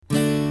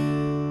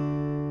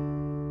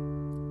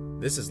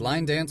This is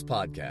Line Dance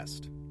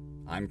Podcast.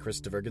 I'm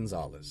Christopher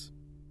Gonzalez.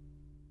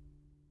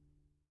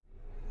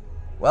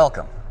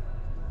 Welcome.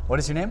 What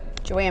is your name?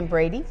 Joanne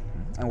Brady.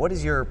 And what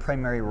is your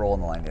primary role in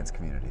the line dance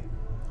community?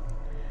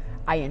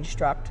 I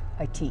instruct,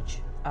 I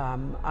teach.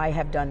 I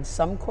have done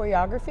some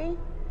choreography,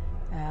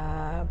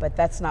 but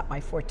that's not my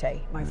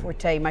forte.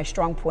 My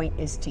strong point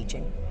is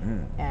teaching.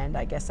 And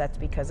I guess that's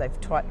because I've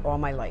taught all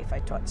my life. I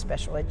taught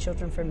special ed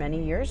children for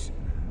many years.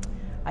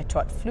 I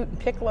taught flute and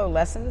piccolo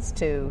lessons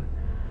to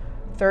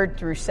 3rd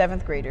through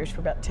 7th graders for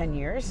about 10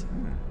 years.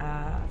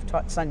 I've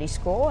taught Sunday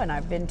school, and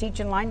I've been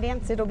teaching line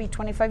dance. It'll be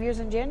 25 years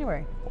in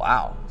January.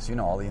 Wow, so you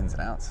know all the ins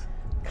and outs.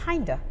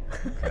 Kinda.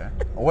 Okay.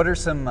 What are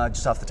some,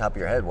 just off the top of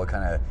your head, what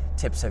kind of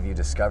tips have you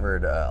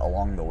discovered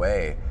along the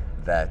way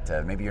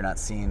that maybe you're not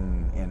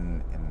seeing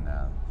in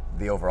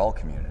the overall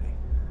community?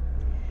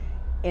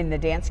 In the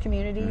dance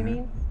community, you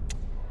mean?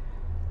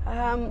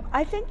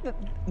 I think that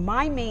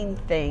my main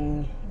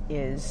thing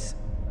is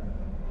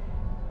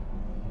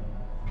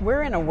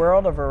we're in a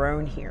world of our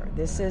own here.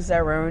 This is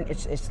our own,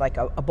 it's like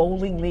a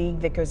bowling league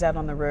that goes out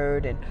on the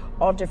road and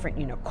all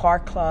different, car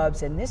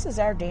clubs, and this is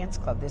our dance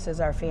club, this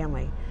is our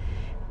family.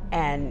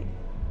 And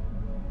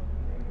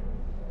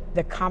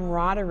the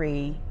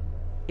camaraderie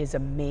is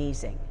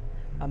amazing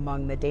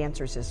among the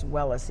dancers as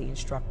well as the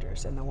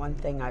instructors. And the one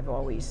thing I've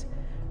always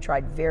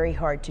tried very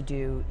hard to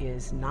do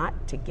is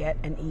not to get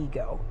an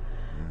ego,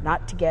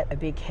 not to get a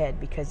big head,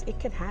 because it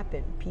can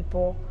happen.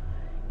 People,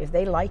 if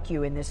they like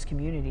you in this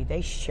community, they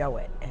show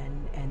it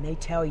and they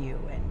tell you.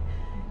 And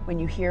when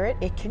you hear it,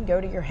 it can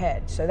go to your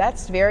head. So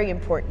that's very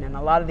important. And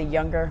a lot of the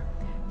younger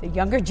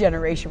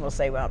generation will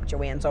say, well,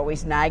 Joanne's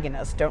always nagging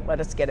us, don't let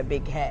us get a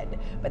big head.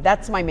 But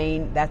that's my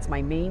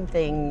main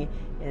thing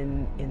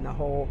in the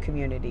whole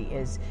community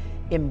is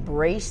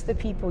embrace the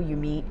people you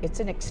meet. It's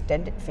an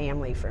extended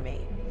family for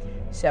me.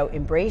 So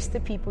embrace the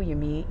people you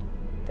meet.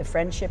 The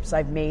friendships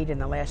I've made in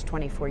the last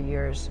 24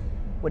 years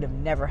would have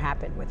never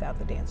happened without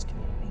the dance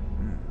community.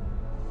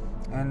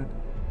 And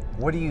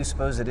what do you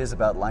suppose it is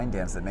about line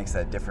dance that makes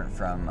that different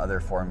from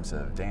other forms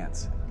of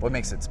dance? What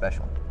makes it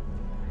special?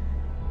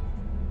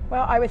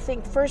 Well, I would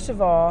think, first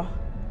of all,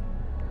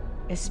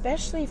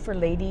 especially for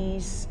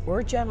ladies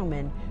or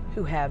gentlemen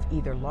who have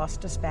either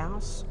lost a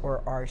spouse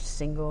or are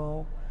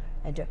single,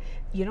 and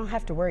you don't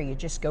have to worry. You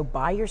just go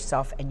by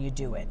yourself and you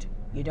do it.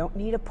 You don't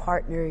need a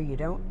partner. You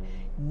don't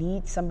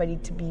need somebody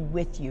to be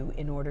with you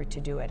in order to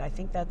do it. I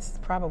think that's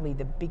probably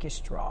the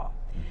biggest draw.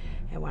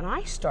 And when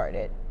I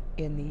started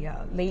in the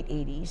late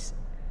 80s,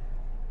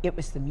 it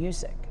was the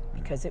music,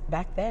 because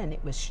back then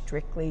it was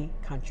strictly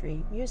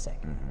country music.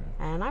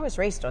 And I was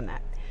raised on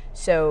that.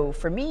 So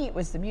for me, it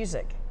was the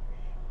music.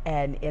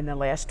 And in the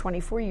last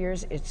 24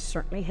 years, it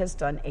certainly has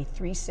done a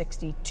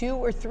 360 2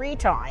 or 3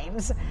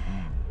 times.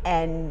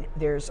 And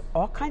there's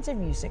all kinds of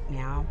music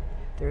now.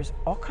 There's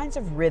all kinds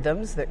of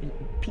rhythms that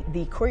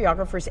the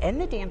choreographers and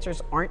the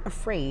dancers aren't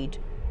afraid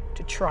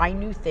to try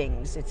new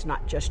things. It's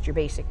not just your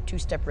basic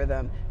 2-step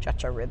rhythm,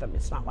 cha-cha rhythm.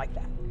 It's not like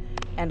that.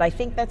 And I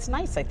think that's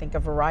nice. I think a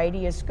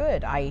variety is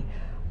good. I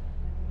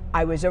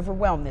was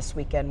overwhelmed this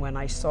weekend when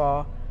I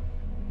saw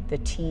the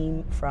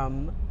team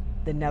from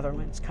the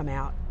Netherlands come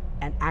out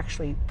and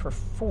actually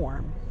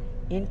perform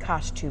in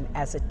costume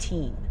as a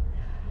team.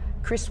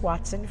 Chris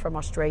Watson from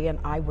Australia and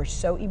I were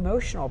so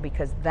emotional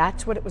because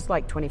that's what it was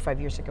like 25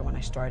 years ago when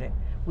I started.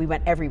 We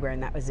went everywhere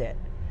and that was it.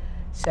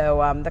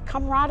 So the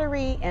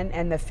camaraderie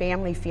and the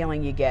family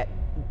feeling you get,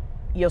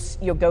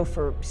 you'll go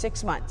for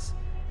 6 months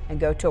and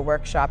go to a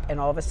workshop,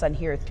 and all of a sudden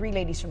here are 3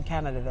 ladies from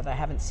Canada that I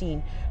haven't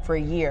seen for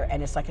a year,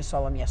 and it's like I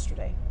saw them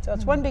yesterday. So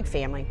it's one big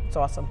family. It's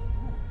awesome.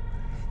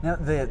 Now,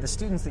 the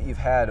students that you've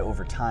had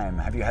over time,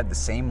 have you had the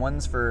same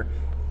ones for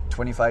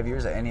 25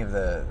 years? Are any of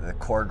the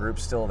core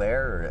groups still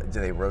there, or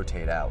do they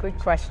rotate out? Good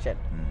question.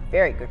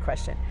 Very good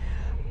question.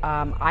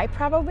 I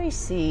probably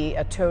see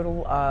a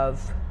total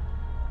of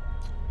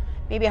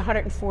maybe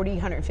 140,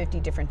 150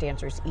 different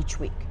dancers each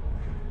week,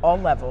 all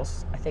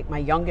levels. I think my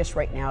youngest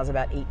right now is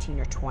about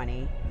 18 or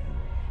 20,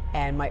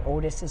 and my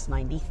oldest is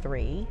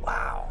 93.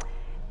 Wow.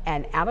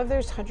 And out of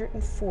those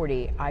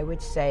 140, I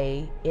would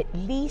say at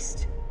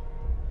least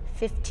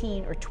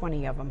 15 or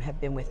 20 of them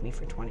have been with me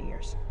for 20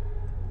 years.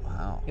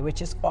 Wow.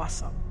 Which is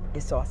awesome.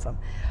 It's awesome.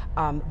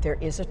 There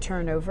is a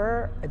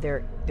turnover.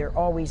 There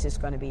always is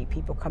going to be.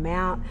 People come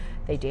out,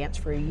 they dance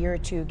for a year or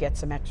two, get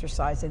some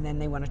exercise, and then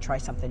they want to try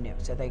something new.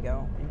 So they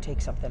go and take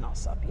something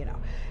else up,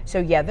 So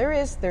yeah,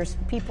 there's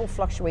people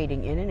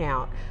fluctuating in and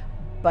out.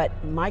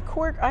 But my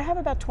core, I have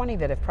about 20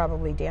 that have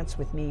probably danced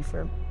with me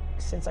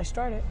since I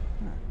started.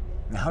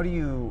 How do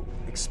you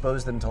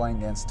expose them to line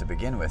dance to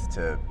begin with,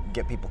 to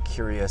get people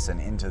curious and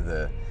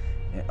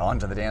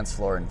onto the dance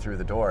floor and through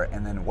the door,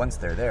 and then once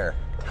they're there,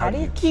 how do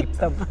you keep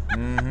them?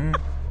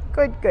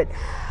 Good.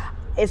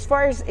 As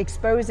far as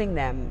exposing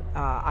them,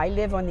 I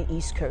live on the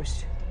East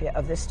Coast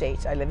of the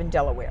States. I live in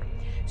Delaware.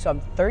 So I'm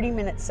 30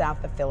 minutes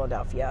south of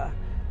Philadelphia,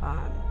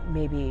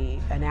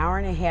 maybe an hour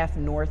and a half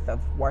north of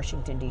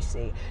Washington,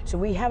 D.C. So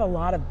we have a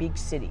lot of big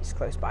cities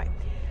close by.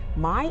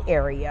 My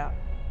area,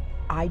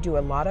 I do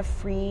a lot of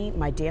free,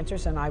 my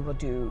dancers and I will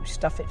do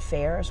stuff at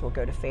fairs. We'll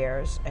go to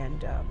fairs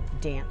and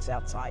dance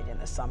outside in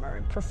the summer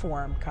and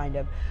perform kind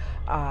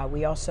of.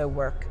 We also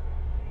work,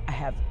 I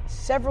have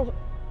several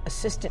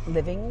assistant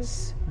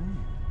livings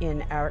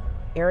in our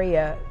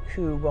area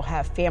who will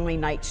have family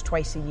nights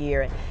twice a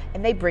year,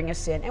 and they bring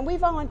us in and we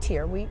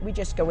volunteer. We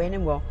just go in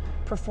and we'll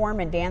perform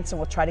and dance and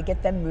we'll try to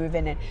get them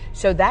moving, and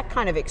so that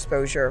kind of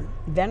exposure.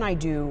 Then I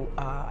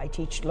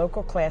teach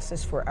local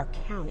classes for our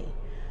county,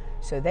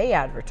 so they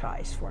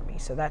advertise for me,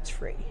 so that's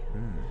free.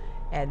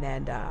 And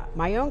then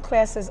my own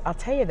classes, I'll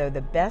tell you though,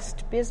 the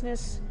best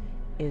business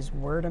is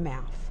word of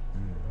mouth.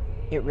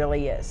 It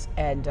really is,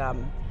 and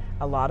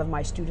a lot of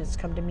my students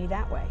come to me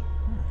that way.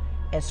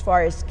 As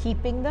far as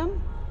keeping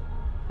them,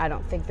 I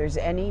don't think there's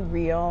any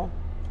real,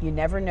 you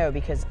never know,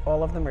 because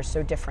all of them are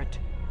so different.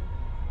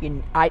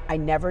 I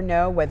never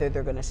know whether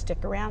they're going to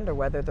stick around or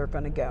whether they're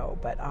going to go,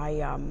 but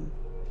I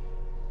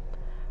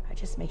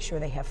just make sure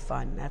they have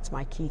fun. That's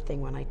my key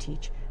thing when I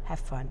teach. Have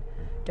fun.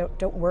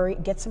 Don't worry.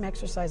 Get some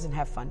exercise and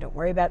have fun. Don't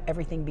worry about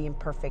everything being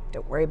perfect.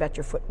 Don't worry about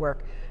your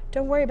footwork.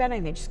 Don't worry about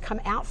anything. Just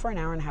come out for an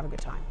hour and have a good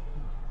time.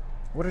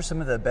 What are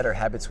some of the better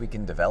habits we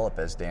can develop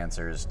as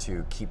dancers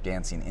to keep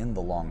dancing in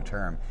the long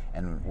term,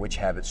 and which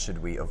habits should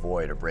we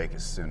avoid or break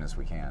as soon as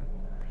we can?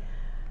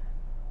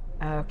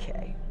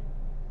 Okay.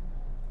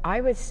 I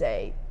would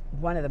say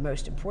one of the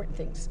most important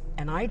things,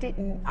 and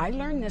I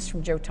learned this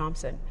from Joe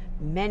Thompson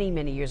many,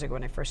 many years ago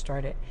when I first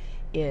started,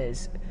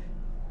 is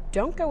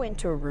don't go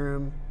into a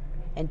room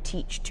and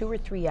teach 2 or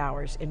 3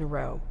 hours in a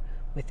row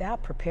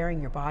without preparing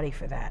your body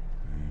for that.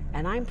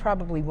 And I'm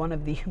probably one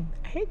of the,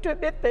 I hate to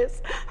admit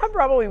this, I'm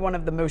probably one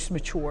of the most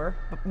mature,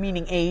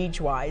 meaning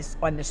age-wise,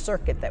 on the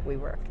circuit that we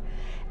work.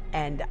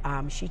 And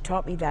she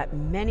taught me that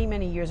many,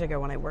 many years ago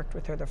when I worked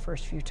with her the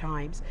first few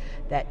times,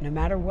 that no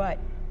matter what,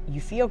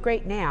 you feel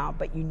great now,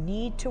 but you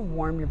need to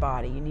warm your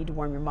body. You need to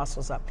warm your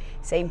muscles up.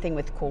 Same thing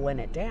with cooling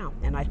it down.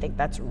 And I think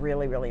that's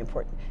really, really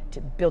important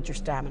to build your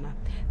stamina.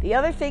 The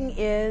other thing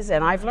is,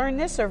 and I've learned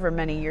this over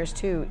many years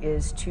too,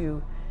 is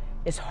to,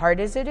 as hard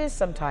as it is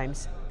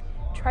sometimes,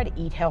 try to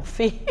eat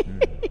healthy.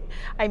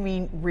 I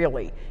mean,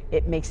 really,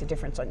 it makes a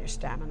difference on your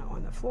stamina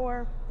on the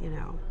floor, you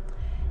know.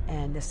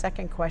 And the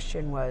second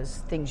question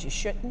was things you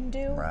shouldn't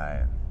do.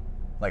 Right.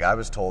 Like I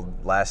was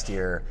told last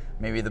year,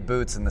 maybe the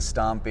boots and the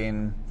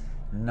stomping,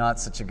 not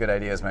such a good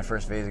idea as my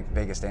first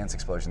Vegas dance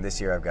explosion. This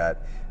year I've got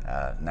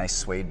nice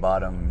suede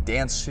bottom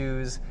dance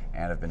shoes,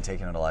 and I've been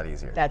taking it a lot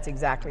easier. That's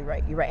exactly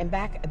right. You're right. And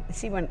back,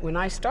 see, when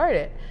I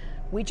started,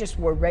 we just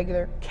wore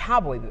regular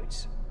cowboy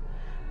boots.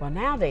 Well,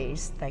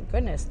 nowadays, thank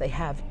goodness, they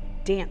have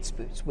dance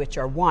boots, which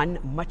are, one,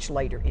 much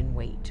lighter in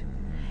weight,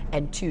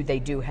 and two, they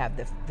do have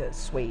the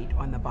suede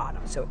on the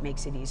bottom, so it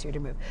makes it easier to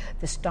move.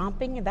 The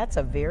stomping, that's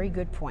a very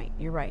good point.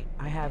 You're right.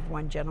 I have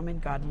one gentleman,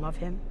 God love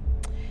him.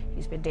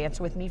 He's been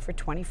dancing with me for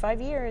 25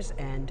 years,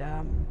 and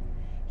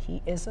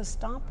he is a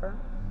stomper,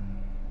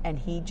 and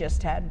he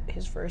just had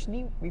his first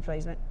knee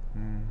replacement,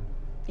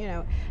 you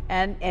know,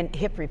 and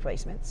hip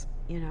replacements,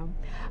 you know.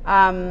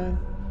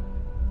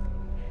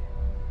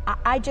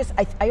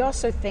 I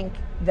also think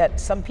that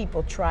some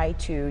people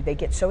they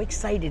get so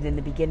excited in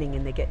the beginning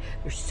and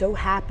they're so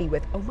happy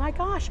with, oh my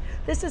gosh,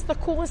 this is the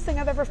coolest thing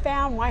I've ever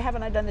found. Why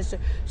haven't I done this?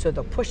 So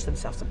they'll push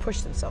themselves and push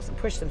themselves and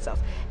push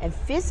themselves. And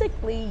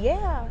physically,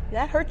 yeah,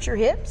 that hurts your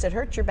hips, it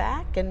hurts your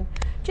back, and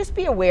just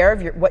be aware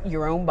of what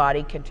your own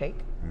body can take.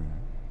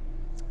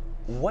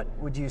 What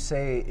would you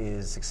say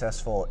is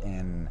successful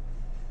in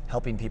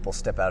helping people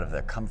step out of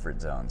their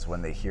comfort zones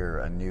when they hear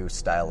a new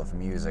style of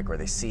music or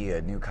they see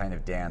a new kind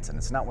of dance and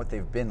it's not what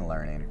they've been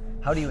learning?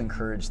 How do you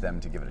encourage them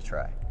to give it a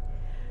try?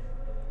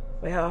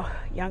 Well,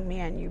 young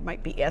man, you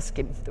might be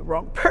asking the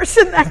wrong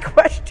person that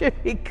question,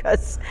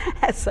 because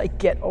as I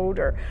get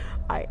older,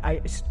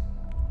 I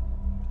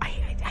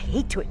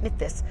hate to admit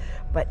this,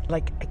 but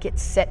like I get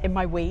set in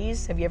my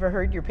ways. Have you ever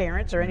heard your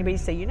parents or anybody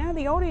say, you know,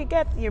 the older you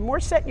get, you're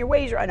more set in your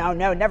ways?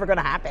 No, never going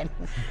to happen.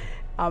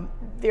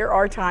 There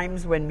are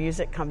times when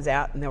music comes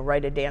out and they'll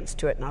write a dance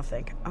to it, and I'll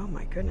think, oh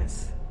my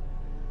goodness,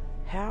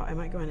 how am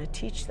I going to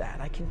teach that?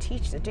 I can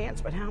teach the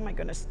dance, but how am I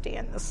going to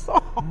stand the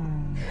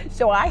song?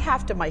 So I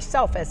have to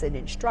myself, as an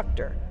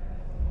instructor,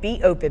 be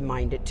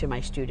open-minded to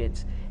my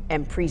students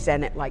and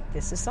present it like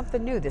this is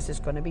something new, this is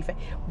going to be fun,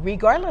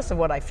 regardless of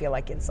what I feel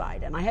like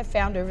inside. And I have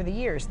found over the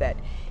years that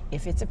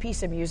if it's a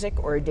piece of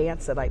music or a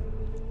dance that I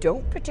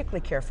don't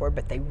particularly care for,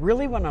 but they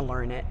really want to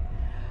learn it,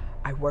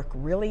 I work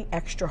really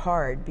extra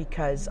hard,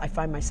 because I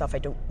find myself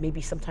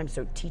maybe sometimes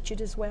don't teach it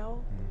as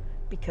well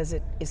because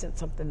it isn't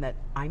something that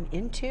I'm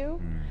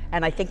into,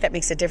 and I think that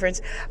makes a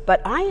difference.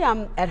 But I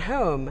am at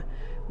home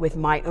with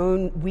my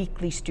own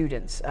weekly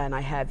students, and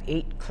I have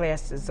 8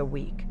 classes a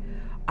week.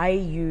 I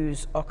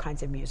use all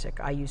kinds of music.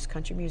 I use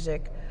country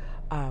music.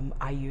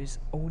 I use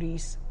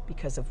oldies,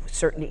 because of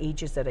certain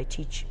ages that I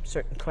teach.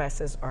 Certain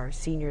classes are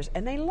seniors,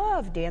 and they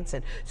love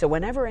dancing. So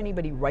whenever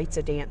anybody writes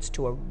a dance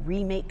to a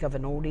remake of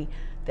an oldie,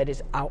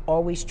 I'll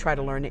always try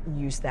to learn it and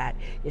use that.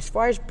 As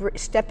far as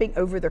stepping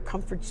over their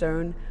comfort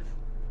zone,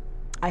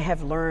 I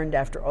have learned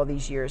after all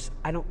these years,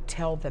 I don't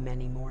tell them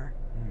anymore.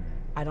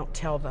 I don't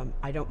tell them.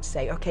 I don't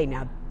say, okay,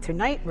 now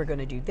tonight we're going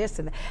to do this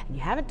and that. And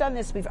you haven't done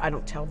this before. I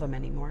don't tell them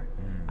anymore.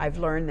 I've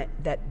learned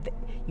that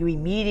you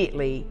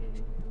immediately,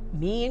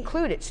 me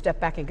included, step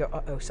back and go,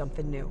 uh-oh,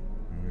 something new.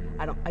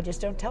 I just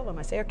don't tell them.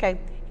 I say, okay,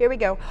 here we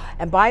go.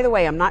 And by the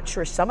way, I'm not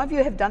sure, some of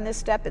you have done this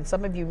step and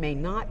some of you may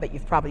not, but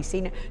you've probably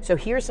seen it. So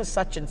here's a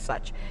such and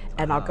such.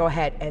 And I'll go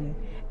ahead and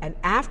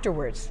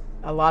afterwards,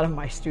 a lot of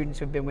my students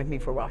who've been with me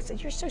for a while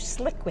said, you're so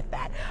slick with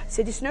that. I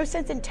said, there's no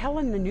sense in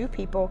telling the new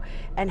people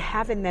and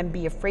having them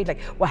be afraid, like,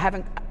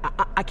 well,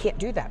 I can't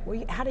do that.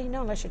 Well, how do you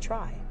know unless you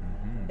try?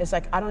 It's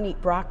like, I don't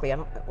eat broccoli.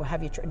 Well,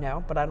 have you tried?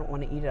 No, but I don't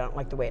want to eat it. I don't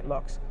like the way it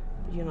looks.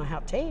 But you know how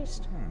it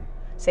tastes.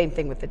 Same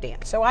thing with the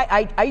dance. So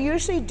I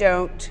usually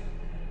don't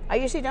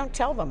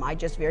tell them. I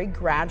just very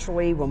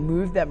gradually will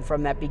move them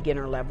from that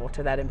beginner level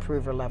to that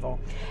improver level.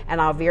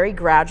 And I'll very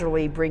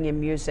gradually bring in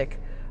music,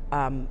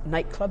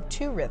 nightclub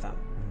 2 rhythm.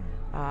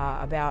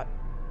 About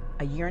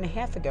a year and a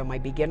half ago, my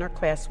beginner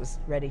class was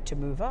ready to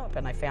move up,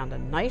 and I found a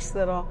nice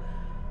little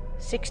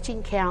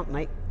 16 count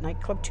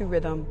nightclub 2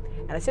 rhythm.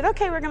 And I said,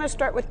 okay, we're going to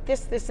start with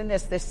this, and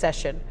this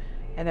session.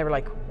 And they were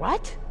like,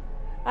 what?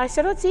 I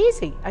said, oh, it's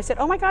easy. I said,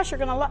 oh my gosh, you're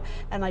going to love.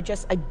 And I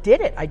did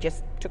it. I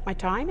just took my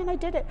time and I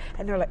did it.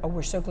 And they're like, oh,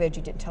 we're so glad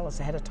you didn't tell us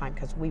ahead of time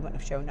because we wouldn't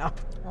have shown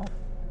up. Oh.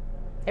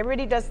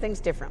 Everybody does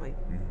things differently.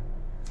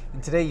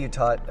 And today you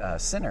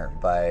taught Sinner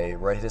by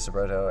Roy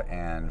Disabroto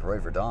and Roy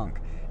Verdonk.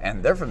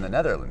 And they're from the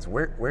Netherlands.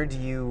 Where do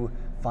you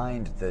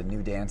find the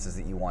new dances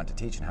that you want to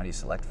teach, and how do you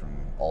select from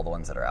all the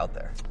ones that are out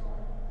there?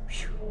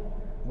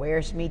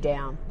 Wears me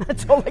down.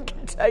 That's all I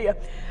can tell you.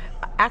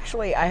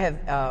 Actually, I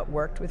have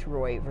worked with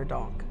Roy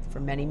Verdonk for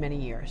many, many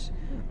years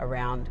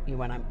around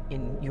when I'm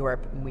in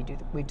Europe. And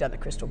we've done the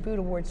Crystal Boot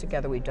Awards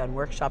together. We've done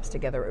workshops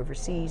together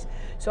overseas.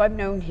 So I've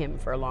known him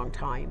for a long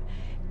time.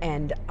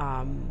 And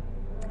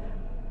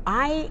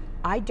I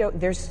don't.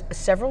 There's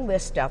several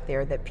lists out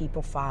there that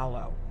people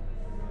follow.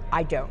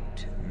 I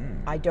don't.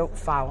 I don't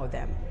follow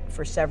them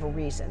for several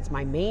reasons.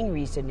 My main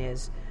reason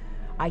is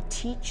I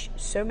teach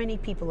so many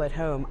people at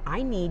home.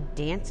 I need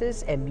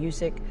dances and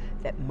music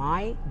that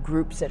my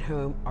groups at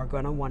home are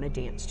going to want to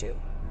dance to,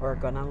 or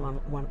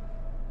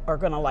are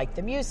going to like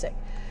the music.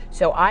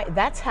 So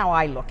that's how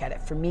I look at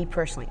it for me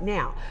personally.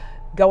 Now,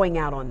 going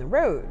out on the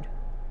road,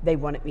 they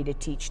wanted me to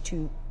teach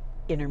 2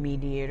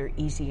 intermediate or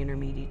easy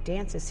intermediate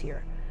dances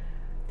here.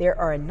 There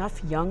are enough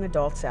young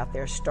adults out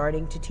there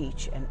starting to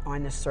teach and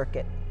on the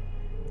circuit.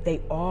 They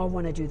all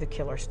want to do the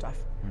killer stuff.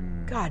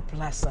 God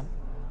bless them.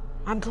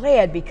 I'm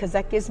glad, because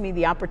that gives me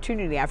the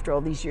opportunity after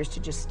all these years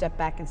to just step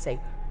back and say,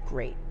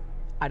 great,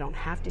 I don't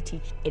have to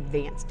teach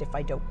advanced if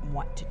I don't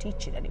want to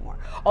teach it anymore.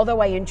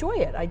 Although I enjoy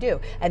it, I do.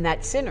 And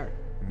that Sinner,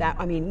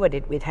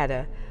 it had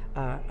a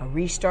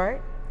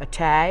restart, a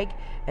tag,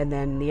 and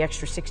then the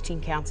extra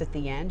 16 counts at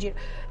the end.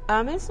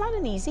 It's not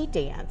an easy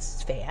dance,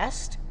 it's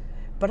fast,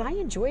 but I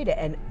enjoyed it.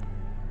 And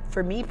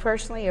for me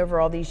personally, over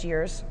all these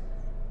years,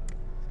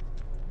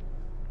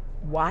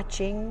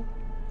 watching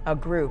a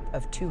group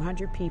of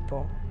 200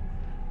 people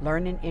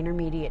learn an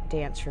intermediate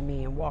dance from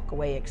me and walk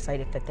away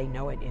excited that they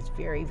know it is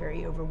very,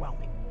 very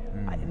overwhelming.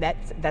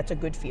 That's a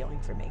good feeling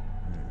for me.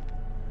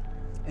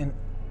 And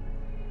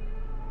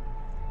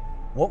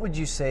what would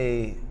you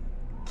say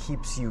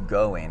keeps you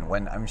going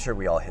when, I'm sure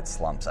we all hit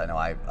slumps. I know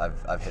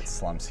I've hit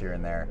slumps here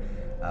and there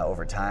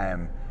over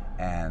time,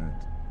 and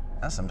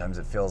sometimes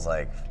it feels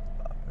like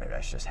maybe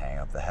I should just hang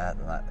up the hat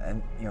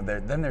and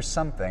then there's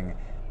something.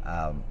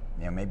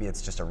 Maybe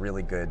it's just a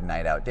really good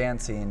night out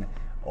dancing,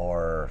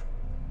 or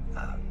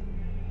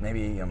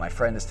maybe my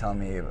friend is telling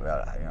me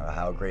about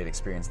how great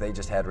experience they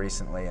just had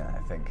recently, and I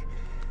think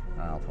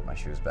I'll put my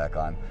shoes back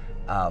on.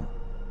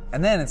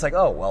 And then it's like,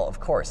 oh well,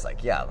 of course,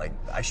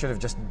 I should have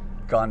just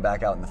gone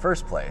back out in the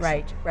first place.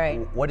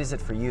 Right. What is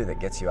it for you that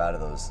gets you out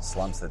of those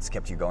slumps, that's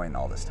kept you going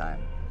all this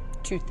time?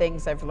 2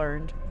 things I've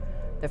learned.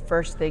 The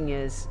first thing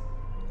is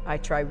I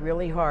try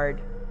really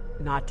hard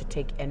not to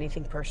take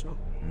anything personal.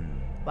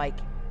 Like,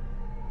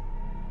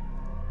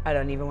 I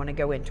don't even want to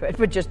go into it,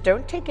 but just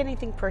don't take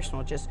anything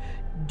personal. Just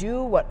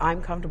do what I'm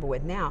comfortable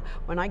with. Now,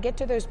 when I get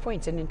to those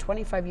points, and in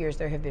 25 years,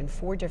 there have been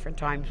 4 different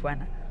times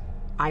when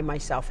I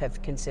myself have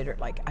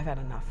considered, I've had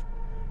enough.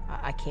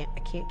 I can't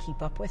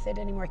keep up with it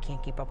anymore. I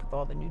can't keep up with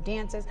all the new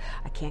dances.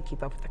 I can't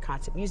keep up with the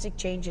constant music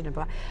changing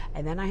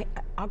and then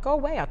I'll go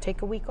away. I'll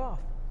take a week off.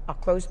 I'll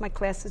close my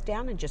classes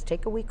down and just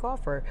take a week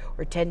off, or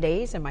 10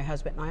 days, and my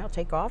husband and I will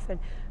take off and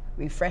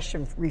refresh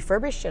and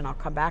refurbish, and I'll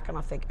come back and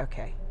I'll think,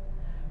 okay,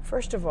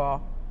 first of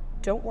all,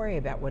 don't worry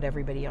about what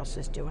everybody else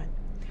is doing.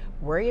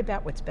 Worry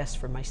about what's best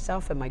for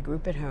myself and my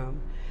group at home.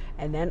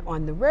 And then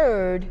on the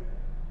road,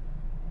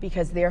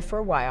 because there for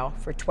a while,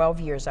 for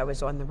 12 years, I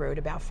was on the road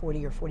about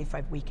 40 or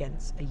 45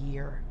 weekends a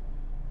year.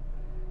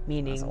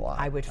 Meaning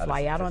I would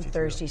fly out on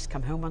Thursdays,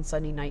 come home on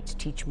Sunday nights,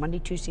 teach Monday,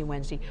 Tuesday,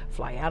 Wednesday,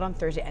 fly out on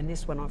Thursday, and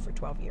this went on for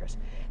 12 years.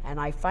 And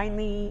I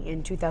finally,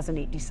 in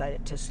 2008,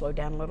 decided to slow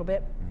down a little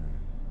bit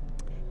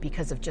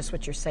because of just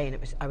what you're saying.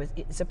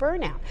 It's a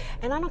burnout.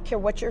 And I don't care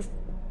what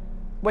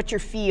your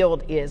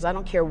field is. I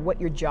don't care what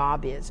your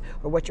job is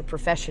or what your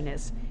profession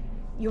is.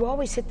 you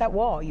always hit that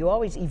wall. You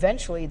always,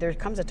 eventually, there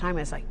comes a time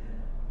when it's like,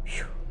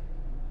 phew,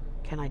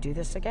 can I do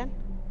this again?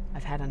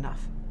 I've had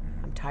enough.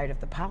 I'm tired of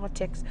the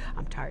politics.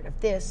 I'm tired of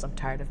this. I'm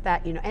tired of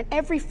that. And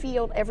every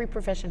field, every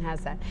profession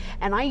has that.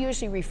 And I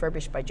usually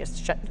refurbish by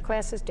just shutting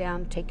classes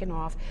down, taking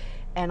off.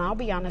 And I'll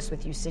be honest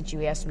with you, since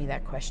you asked me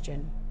that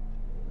question,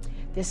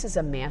 this is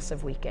a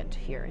massive weekend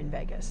here in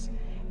Vegas.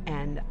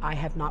 And I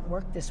have not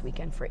worked this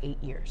weekend for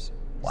 8 years.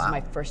 Wow. This is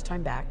my first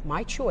time back.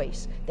 My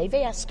choice. They've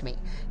asked me.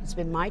 It's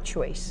been my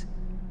choice.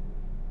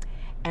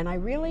 And I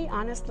really,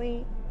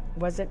 honestly,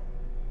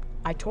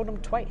 I told them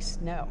twice,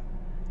 no.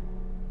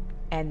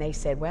 And they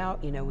said, well,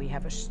 we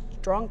have a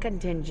strong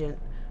contingent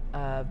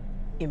of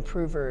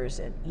improvers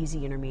and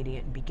easy,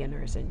 intermediate, and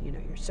beginners, and,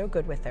 you're so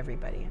good with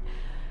everybody.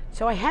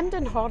 So I hemmed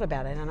and hawed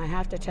about it, and I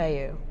have to tell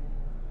you,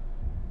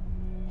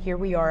 here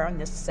we are on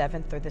this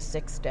 7th or the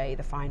 6th day,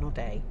 the final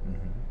day.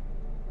 Mm-hmm.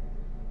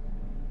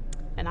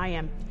 And I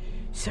am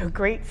so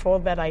grateful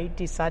that I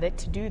decided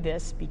to do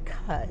this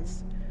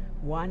because,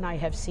 one, I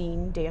have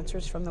seen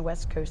dancers from the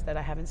West Coast that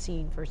I haven't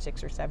seen for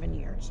 6 or 7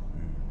 years.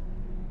 Mm.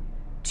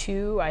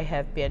 2, I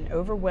have been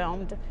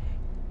overwhelmed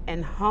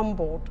and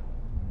humbled.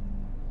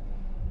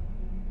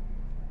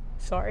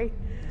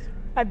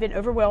 I've been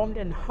overwhelmed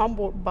and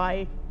humbled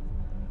by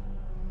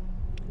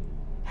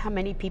how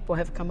many people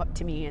have come up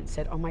to me and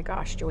said, oh my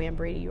gosh, Joanne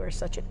Brady, you are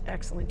such an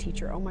excellent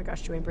teacher. Oh my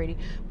gosh, Joanne Brady,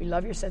 we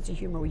love your sense of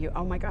humor.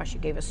 Oh my gosh, you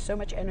gave us so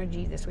much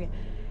energy this week.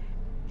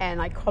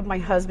 And I called my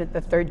husband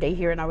the 3rd day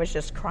here, and I was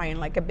just crying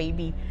like a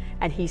baby.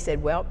 And he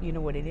said, well, you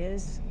know what it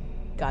is?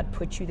 God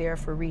put you there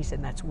for a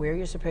reason. That's where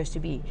you're supposed to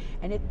be.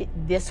 And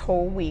this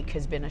whole week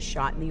has been a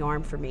shot in the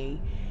arm for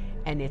me.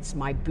 And it's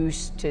my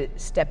boost to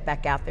step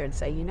back out there and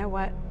say, you know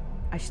what?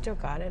 I still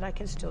got it. I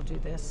can still do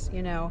this,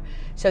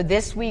 So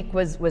this week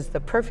was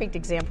the perfect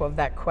example of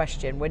that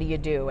question. What do you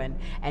do?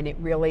 And it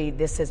really,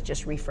 this has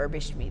just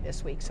refurbished me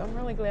this week. So I'm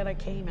really glad I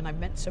came, and I've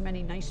met so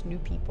many nice new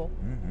people.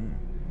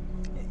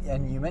 Mm-hmm.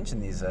 And you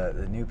mentioned these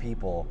the new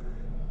people.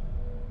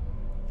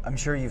 I'm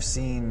sure you've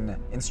seen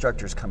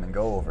instructors come and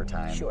go over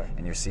time. Sure.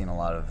 And you're seeing a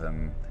lot of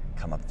them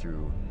come up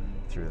through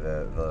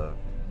the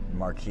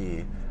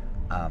marquee.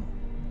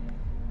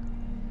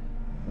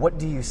 What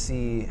do you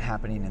see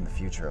happening in the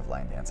future of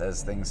line dance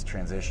as things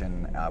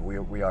transition?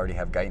 We already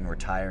have Guyton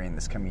retiring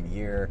this coming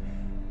year.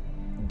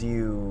 Do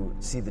you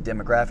see the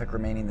demographic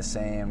remaining the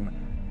same?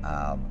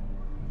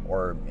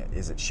 Or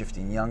is it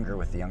shifting younger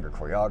with the younger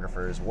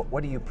choreographers?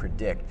 What do you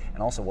predict?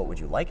 And also, what would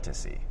you like to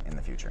see in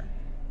the future?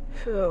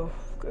 Oh,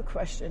 good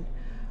question.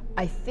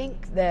 I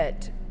think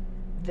that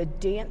the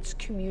dance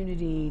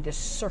community, the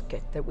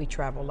circuit that we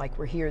travel, like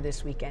we're here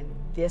this weekend,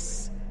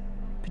 this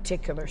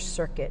particular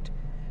circuit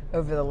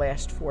over the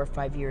last 4 or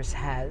 5 years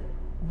has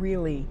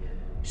really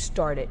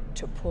started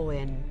to pull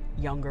in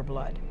younger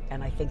blood.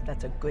 And I think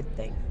that's a good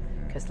thing,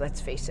 because let's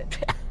face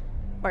it,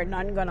 we're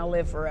not going to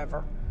live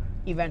forever.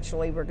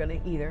 Eventually we're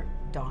going to either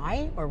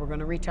die or we're going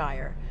to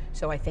retire.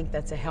 So I think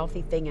that's a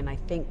healthy thing. And I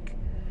think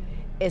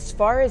as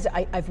far as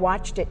I've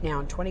watched it now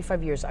in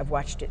 25 years, I've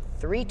watched it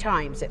 3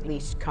 times at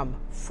least come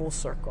full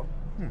circle.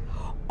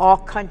 All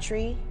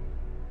country,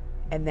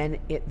 and then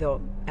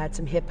they'll add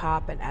some hip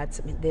hop and add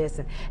some this,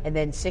 and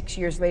then 6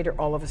 years later,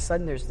 all of a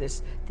sudden, there's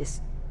this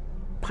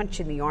punch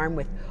in the arm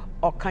with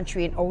all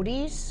country and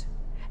oldies,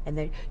 and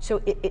then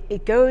so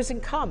it goes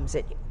and comes.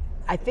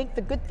 I think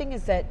the good thing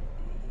is that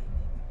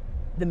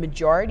the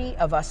majority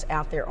of us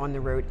out there on the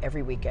road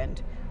every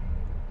weekend,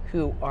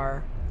 who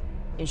are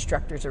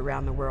instructors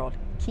around the world,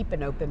 keep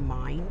an open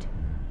mind.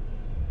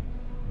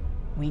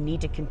 We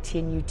need to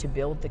continue to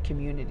build the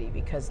community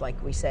because,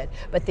 like we said,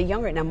 but the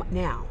younger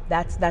now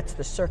that's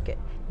the circuit.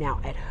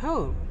 Now at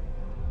home,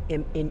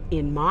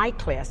 in my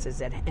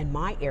classes in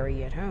my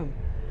area at home,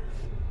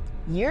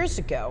 years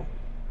ago,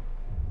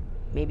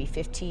 maybe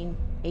 15,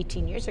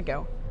 18 years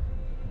ago,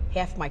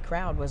 half my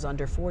crowd was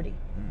under 40.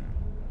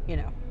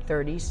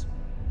 30s,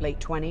 late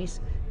 20s,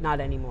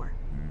 not anymore.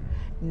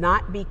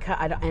 Not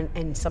because,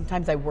 and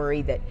sometimes I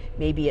worry that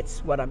maybe it's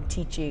what I'm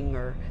teaching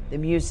or the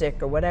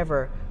music or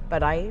whatever,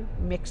 but I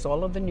mix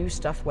all of the new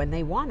stuff when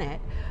they want it.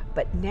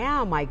 But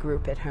now my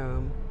group at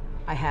home,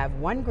 I have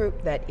one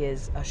group that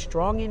is a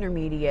strong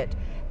intermediate,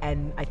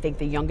 and I think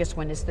the youngest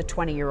one is the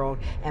 20-year-old,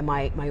 and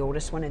my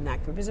oldest one in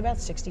that group is about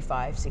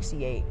 65,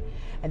 68.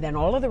 And then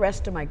all of the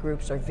rest of my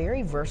groups are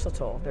very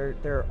versatile.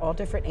 They're all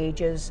different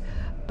ages,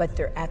 but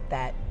they're at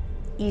that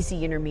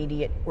easy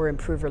intermediate or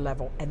improver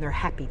level, and they're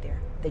happy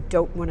there. They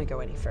don't want to go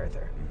any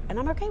further. And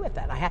I'm okay with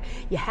that.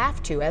 You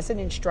have to, as an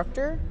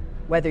instructor,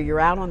 whether you're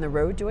out on the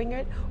road doing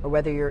it or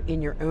whether you're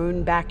in your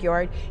own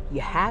backyard,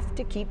 you have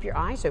to keep your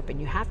eyes open.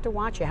 You have to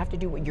watch. You have to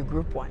do what your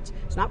group wants.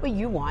 It's not what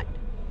you want.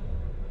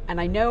 And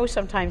I know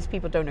sometimes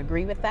people don't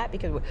agree with that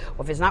because, well,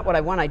 if it's not what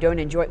I want, I don't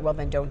enjoy it, well,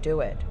 then don't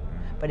do it.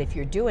 But if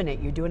you're doing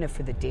it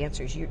for the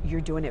dancers.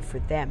 You're doing it for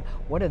them.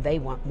 What do they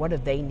want? What do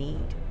they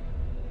need?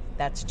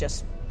 That's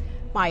just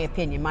my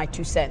opinion, my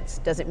 2 cents.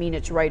 Doesn't mean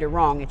it's right or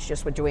wrong. It's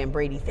just what Joanne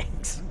Brady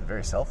thinks.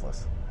 Very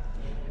selfless.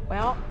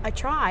 Well, I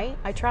try,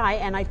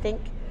 and I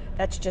think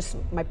That's just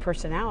my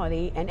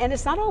personality. And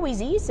it's not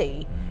always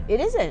easy.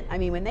 It isn't. I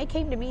mean, when they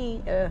came to me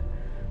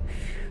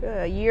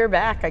a year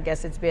back, I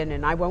guess it's been,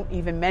 and I won't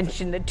even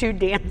mention the 2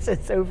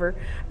 dances over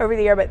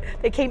the air, but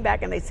they came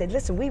back and they said,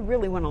 listen, we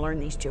really want to learn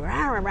these 2.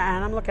 And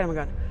I'm looking at them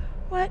going,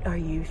 what are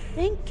you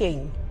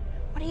thinking?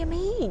 What do you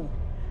mean?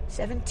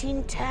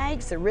 17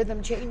 tags, the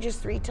rhythm changes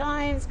 3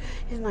 times,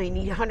 and I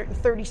need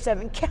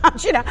 137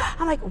 counts,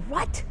 I'm like,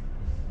 what?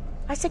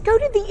 I said, go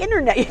to the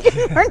internet. You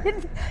can learn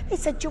it. They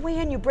said,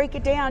 Joanne, you break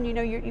it down.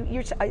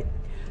 You're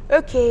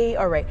okay,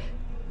 all right.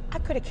 I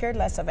could have cared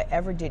less if I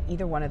ever did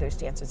either one of those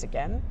dances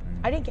again.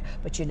 I didn't care.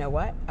 But you know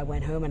what? I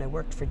went home and I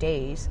worked for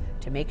days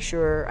to make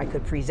sure I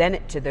could present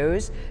it to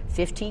those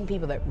 15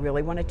 people that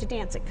really wanted to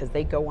dance it, because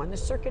they go on the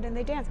circuit and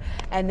they dance.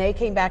 And they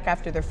came back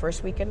after their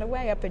first weekend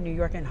away up in New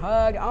York and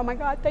hugged. Oh my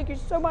God, thank you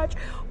so much.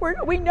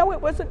 We know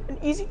it wasn't an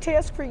easy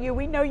task for you.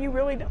 We know you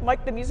really didn't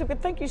like the music,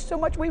 but thank you so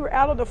much. We were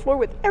out on the floor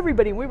with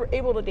everybody and we were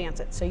able to dance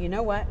it. So you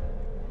know what?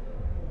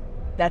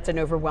 That's an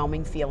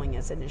overwhelming feeling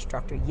as an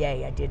instructor.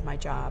 Yay, I did my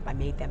job. I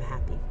made them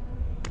happy.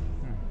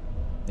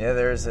 Yeah,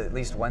 there's at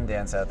least one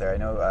dance out there. I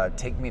know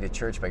Take Me to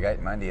Church by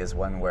Guyton Mundy is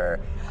one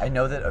where I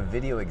know that a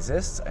video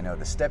exists. I know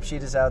the step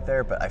sheet is out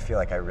there, but I feel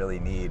like I really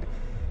need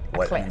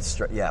what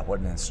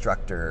an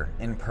instructor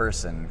in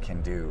person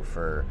can do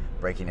for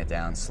breaking it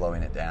down,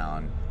 slowing it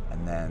down,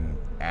 and then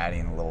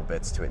adding little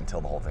bits to it until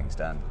the whole thing's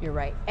done. You're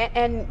right.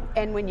 And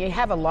when you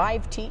have a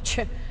live teach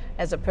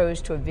as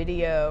opposed to a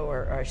video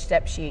or a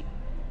step sheet,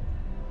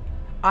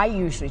 I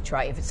usually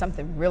try, if it's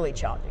something really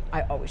challenging,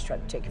 I always try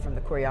to take it from the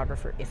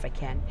choreographer if I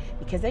can,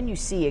 because then you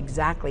see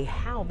exactly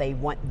how they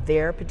want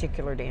their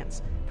particular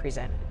dance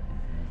presented.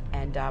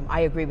 And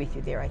I agree with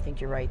you there. I think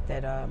you're right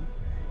that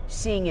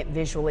seeing it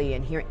visually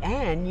and hearing,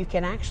 and you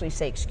can actually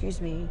say, excuse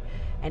me,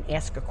 and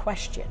ask a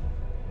question.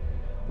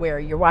 Where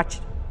you watch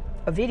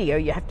a video,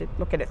 you have to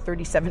look at it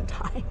 37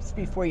 times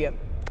before you.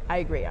 I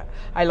agree.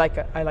 I like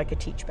a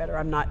teach better.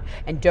 I'm not,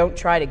 and don't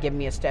try to give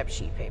me a step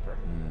sheet paper.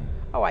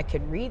 Oh, I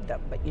can read them,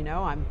 but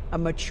I'm a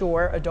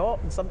mature adult,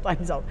 and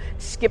sometimes I'll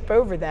skip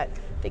over that.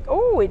 Think,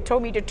 oh, it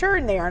told me to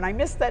turn there, and I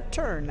missed that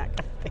turn. That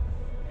kind of thing.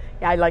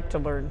 Yeah, I like to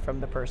learn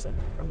from the person,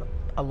 from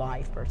a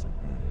live person.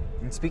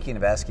 And speaking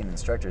of asking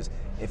instructors,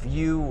 if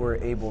you were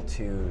able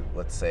to,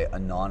 let's say,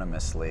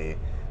 anonymously,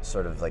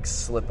 sort of like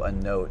slip a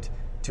note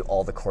to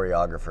all the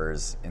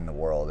choreographers in the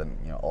world,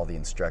 and all the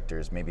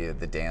instructors, maybe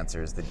the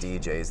dancers, the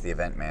DJs, the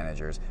event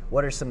managers,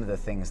 what are some of the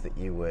things that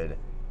you would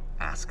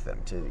ask them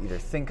to either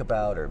think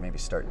about or maybe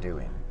start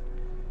doing?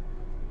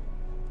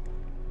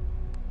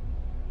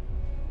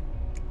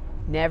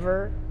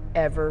 Never,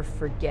 ever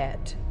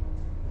forget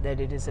that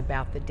it is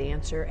about the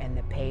dancer and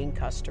the paying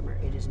customer.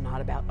 It is not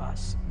about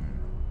us.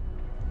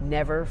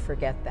 Never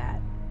forget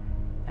that.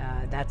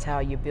 That's how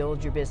you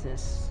build your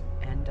business.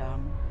 And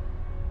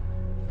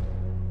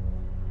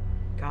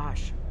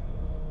gosh.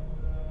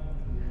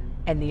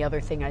 And the other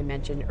thing I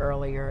mentioned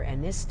earlier,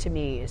 and this to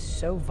me is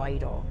so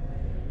vital,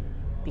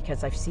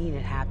 because I've seen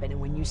it happen. And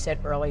when you said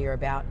earlier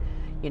about,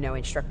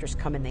 instructors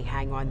come and they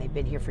hang on, they've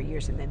been here for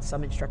years, and then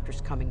some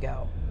instructors come and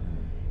go.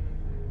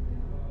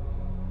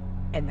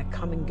 And the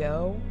come and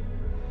go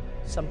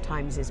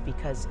sometimes is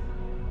because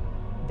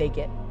they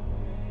get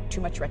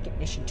too much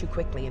recognition too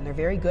quickly, and they're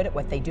very good at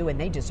what they do and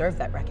they deserve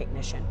that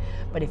recognition.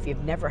 But if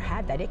you've never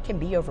had that, it can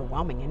be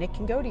overwhelming and it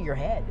can go to your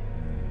head.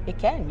 It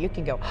can. You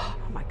can go, oh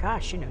my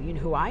gosh, you know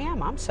who I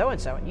am? I'm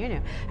so-and-so, and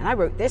and I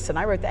wrote this and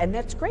I wrote that, and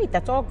that's great.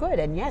 That's all good.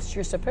 And yes,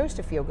 you're supposed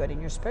to feel good and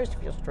you're supposed to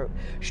feel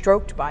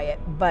stroked by it,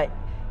 but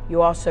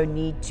you also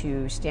need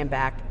to stand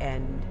back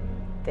and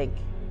think,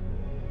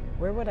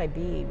 where would I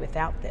be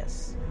without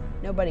this?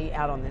 Nobody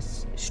out on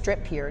this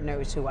strip here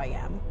knows who I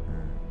am.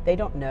 They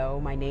don't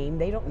know my name.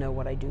 They don't know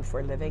what I do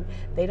for a living.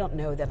 They don't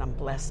know that I'm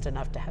blessed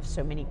enough to have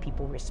so many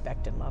people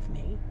respect and love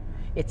me.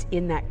 It's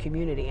in that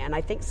community. And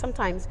I think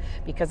sometimes,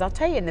 because I'll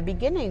tell you, in the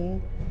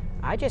beginning,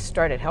 I just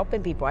started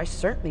helping people. I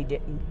certainly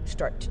didn't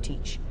start to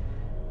teach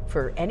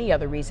for any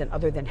other reason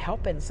other than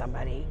helping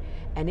somebody.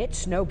 And it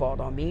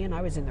snowballed on me, and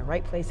I was in the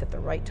right place at the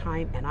right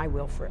time, and I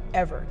will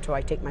forever, till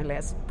I take my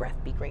last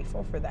breath, be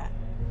grateful for that.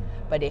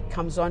 But it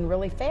comes on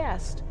really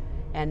fast.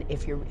 And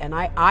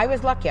I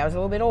was lucky, I was a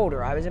little bit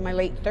older, I was in my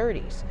late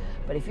 30s.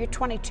 But if you're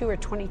 22 or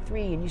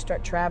 23 and you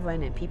start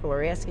traveling and people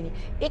are asking you,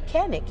 it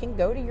can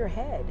go to your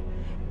head.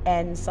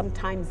 And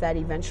sometimes that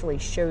eventually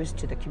shows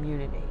to the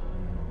community.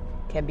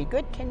 Can be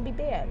good, can be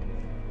bad.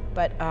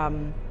 But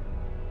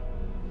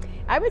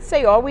I would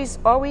say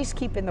always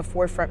keep in the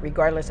forefront,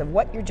 regardless of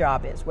what your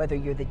job is, whether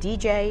you're the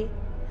DJ,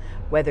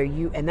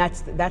 and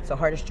that's the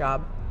hardest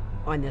job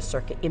on this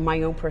circuit, in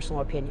my own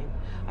personal opinion.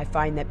 I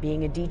find that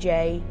being a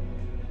DJ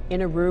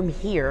in a room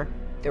here,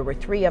 there were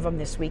 3 of them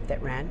this week that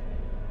ran,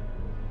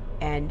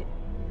 and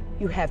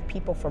you have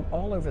people from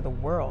all over the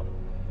world,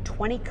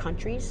 20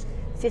 countries,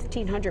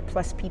 1,500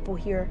 plus people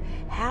here.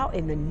 How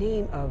in the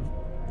name of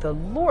the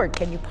Lord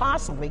can you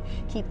possibly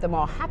keep them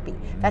all happy?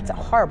 That's a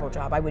horrible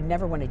job. I would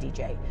never want to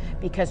DJ,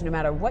 because no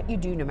matter what you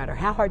do, no matter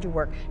how hard you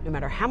work, no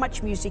matter how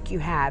much music you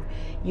have,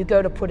 you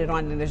go to put it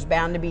on and there's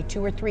bound to be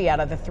 2 or 3 out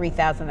of the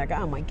 3,000 that go,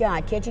 oh my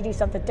God, can't you do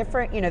something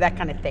different? You know, that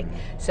kind of thing.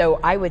 So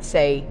I would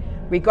say,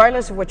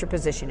 regardless of what your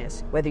position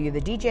is, whether you're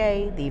the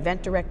DJ, the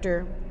event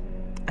director,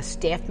 a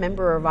staff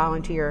member or a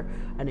volunteer,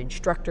 an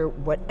instructor,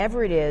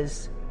 whatever it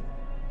is,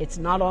 it's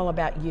not all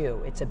about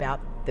you. It's about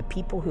the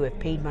people who have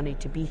paid money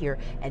to be here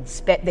and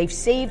they've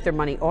saved their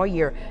money all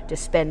year to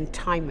spend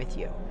time with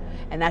you.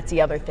 And that's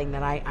the other thing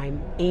that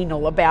I'm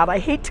anal about. I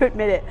hate to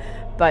admit it,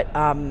 but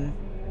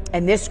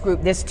and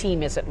this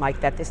team isn't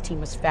like that. This team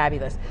was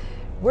fabulous.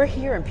 We're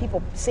here and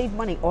people save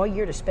money all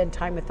year to spend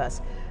time with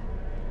us.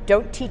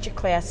 Don't teach a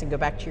class and go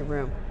back to your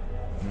room.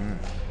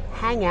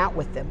 Hang out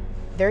with them.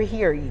 They're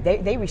here.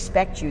 They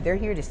respect you. They're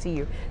here to see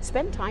you.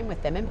 Spend time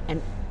with them,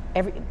 and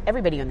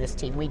everybody on this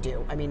team, we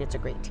do. I mean, it's a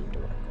great team to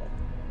work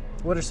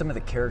with. What are some of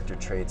the character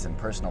traits and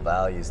personal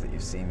values that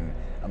you've seen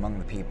among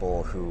the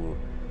people who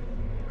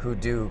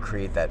do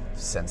create that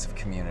sense of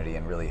community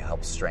and really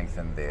help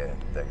strengthen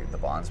the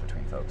bonds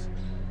between folks?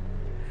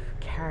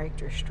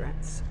 Character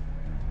strengths.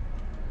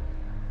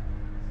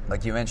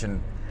 Like you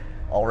mentioned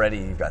already,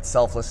 you've got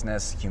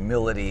selflessness,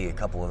 humility. A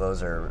couple of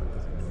those are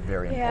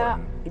very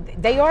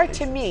important. They are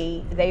to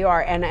me. They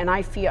are, and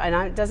I feel, and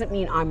it doesn't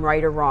mean I'm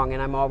right or wrong,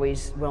 and I'm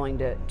always willing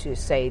to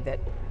say that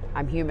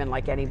I'm human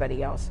like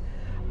anybody else.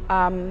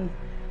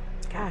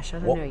 Gosh, I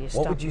don't know.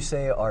 What would you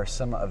say are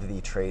some of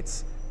the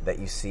traits that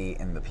you see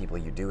in the people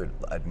you do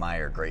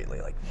admire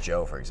greatly, like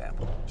Jo, for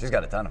example? She's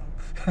got a ton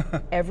of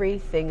them.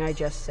 Everything I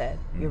just said.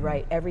 You're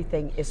right.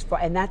 Everything is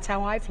and that's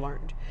how I've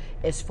learned,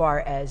 as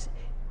far as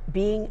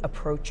being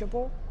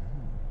approachable.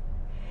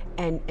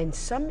 And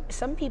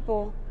some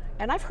people,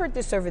 and I've heard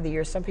this over the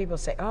years, some people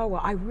say, oh,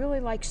 well, I really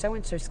like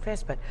so-and-so's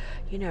class, but,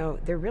 you know,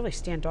 they're really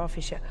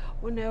standoffish.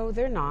 Well, no,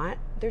 they're not.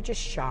 They're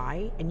just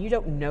shy, and you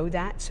don't know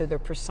that, so their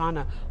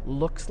persona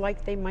looks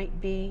like they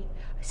might be.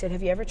 I said,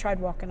 have you ever tried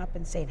walking up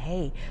and saying,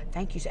 hey,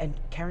 thank you, and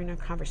carrying on a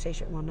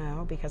conversation? Well,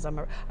 no, because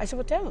I said,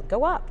 well, don't.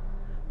 Go up.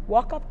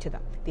 Walk up to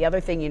them. The other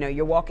thing, you know,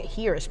 you're walking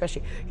here,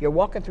 especially, you're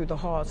walking through the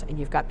halls and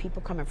you've got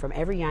people coming from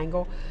every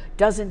angle,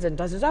 dozens and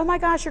dozens. Oh my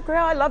gosh, you're great.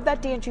 I love that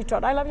dance you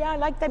taught. I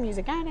like that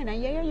music.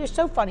 Yeah, you're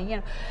so funny, you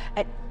know.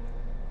 And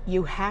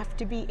you have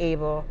to be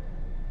able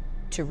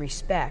to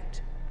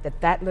respect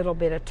that little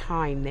bit of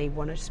time they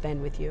want to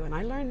spend with you. And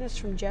I learned this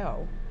from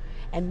Jo.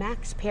 And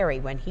Max Perry,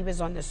 when he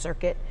was on the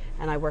circuit,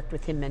 and I worked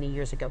with him many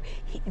years ago,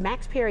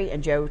 Max Perry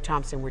and Joe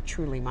Thompson were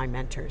truly my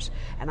mentors.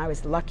 And I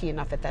was lucky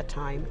enough at that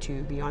time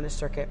to be on the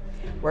circuit,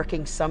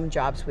 working some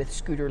jobs with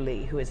Scooter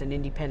Lee, who is an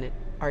independent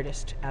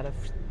artist out of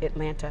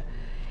Atlanta.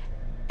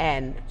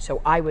 And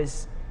so I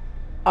was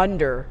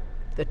under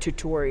the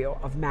tutorial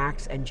of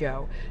Max and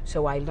Joe,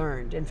 so I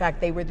learned. In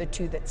fact, they were the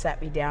two that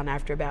sat me down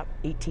after about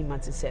 18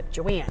 months and said,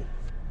 Joanne,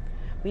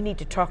 we need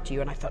to talk to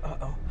you. And I thought,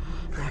 uh-oh,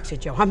 Max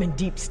and Joe, I'm in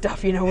deep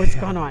stuff, you know, what's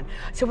going on?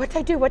 So what did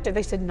I do?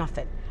 They said,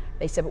 nothing.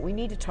 They said, but we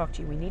need to talk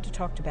to you. We need to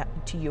talk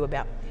to you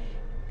about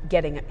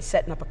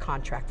setting up a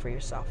contract for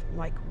yourself. I'm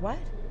like, what?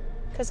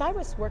 Because I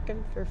was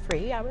working for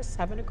free. I was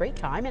having a great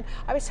time, and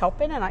I was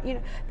helping,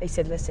 and they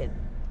said, listen,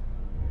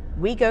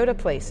 we go to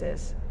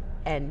places,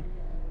 and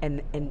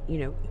you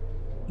know,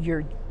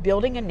 you're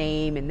building a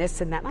name and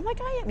this and that. And I'm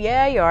like, I am.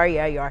 Yeah,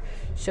 you are.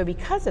 So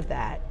because of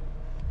that,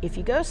 if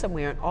you go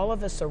somewhere and all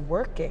of us are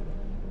working,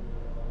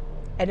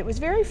 and it was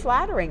very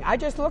flattering. I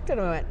just looked at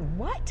them and went,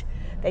 what?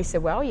 They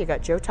said, well, you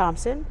got Joe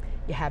Thompson,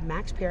 you have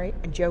Max Perry,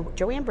 and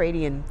Joanne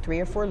Brady, and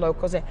 3 or 4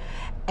 locals,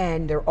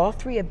 and they're all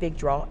 3 a big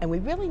draw, and we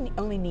really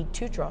only need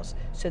 2 draws,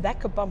 so that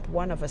could bump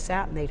one of us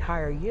out and they'd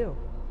hire you.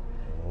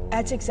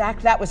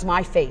 That was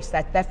my face.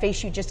 That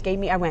face you just gave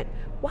me, I went,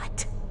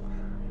 what?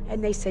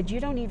 And they said, you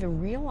don't even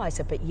realize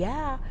it, but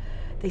yeah.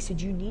 They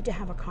said, you need to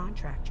have a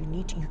contract.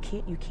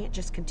 You can't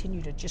just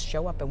continue to just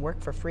show up and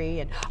work for free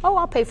and, oh,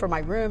 I'll pay for my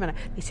room. And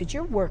they said,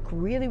 you work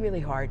really,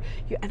 really hard.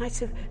 And I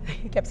said,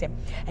 he kept saying,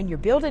 and you're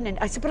building, and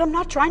I said, but I'm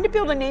not trying to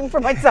build a name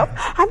for myself.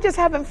 I'm just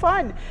having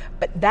fun.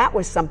 But that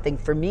was something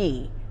for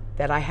me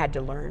that I had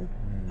to learn.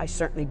 I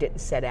certainly didn't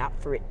set out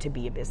for it to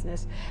be a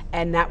business.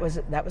 And that was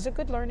a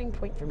good learning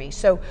point for me.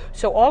 So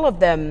all of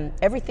them,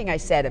 everything I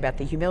said about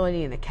the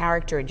humility and the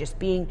character and just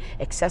being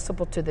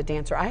accessible to the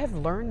dancer, I have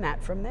learned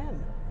that from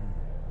them.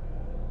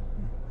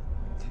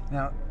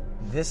 Now,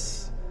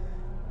 this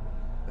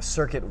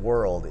circuit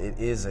world, it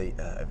is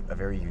a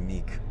very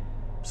unique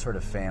sort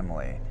of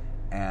family.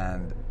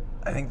 And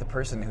I think the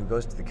person who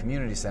goes to the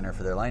community center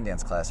for their line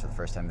dance class for the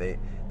first time,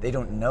 they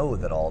don't know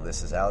that all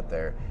this is out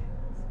there.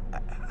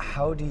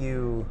 How do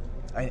you...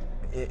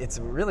 it's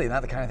really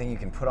not the kind of thing you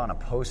can put on a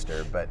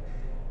poster, but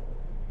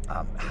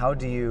how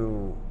do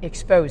you...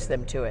 expose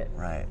them to it.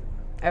 Right.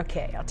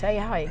 Okay, I'll tell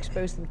you how I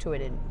exposed them to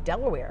it in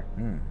Delaware.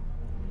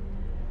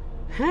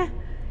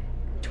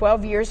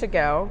 12 years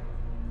ago,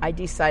 I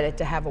decided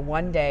to have a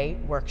one-day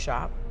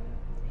workshop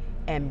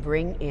and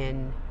bring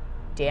in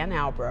Dan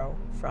Albro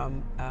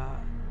from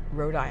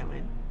Rhode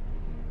Island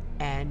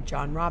and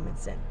John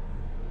Robinson.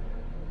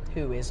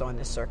 who is on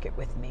the circuit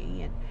with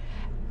me, and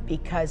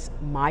because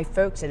my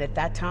folks, and at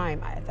that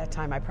time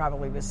I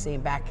probably was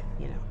seeing back,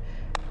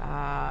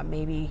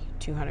 maybe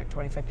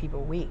 225 people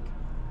a week.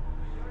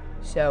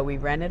 So we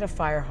rented a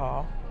fire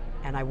hall,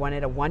 and I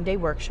wanted a one-day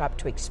workshop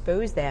to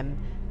expose them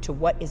to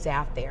what is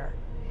out there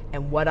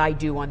and what I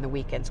do on the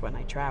weekends when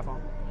I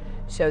travel.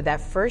 So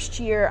that first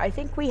year, I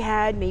think we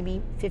had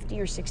maybe 50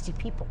 or 60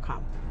 people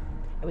come.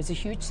 It was a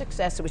huge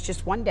success. It was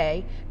just one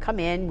day, come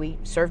in, we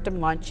served them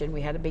lunch, and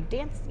we had a big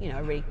dance.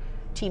 Every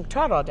team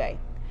taught all day.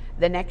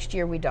 The next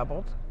year we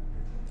doubled.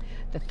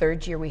 The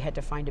third year we had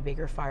to find a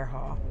bigger fire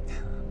hall.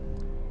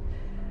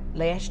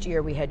 Last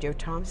year we had Joe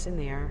Thompson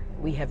there.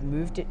 We have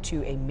moved it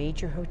to a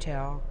major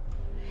hotel,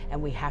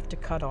 and we have to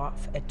cut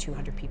off at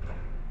 200 people.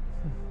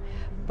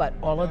 But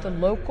all of the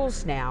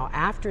locals now,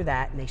 after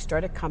that, and they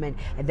started coming,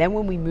 and then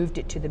when we moved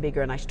it to the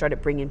bigger, and I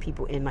started bringing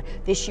people in,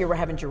 this year we're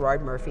having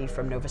Gerard Murphy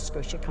from Nova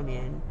Scotia come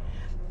in.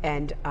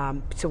 And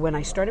so when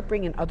I started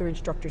bringing other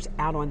instructors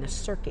out on the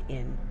circuit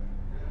in,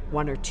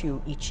 1 or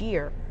 2 each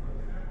year,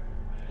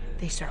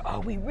 they said, oh,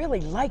 we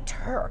really liked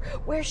her.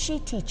 Where's she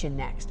teaching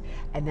next?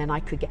 And then I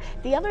could get...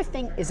 The other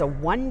thing is a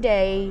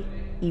one-day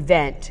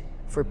event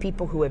for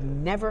people who have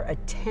never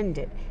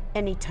attended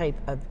any type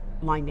of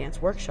line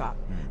dance workshop.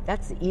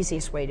 That's the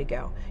easiest way to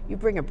go. You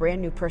bring a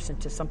brand new person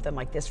to something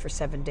like this for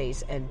 7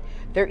 days, and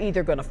they're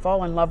either going to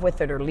fall in love with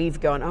it or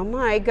leave going, oh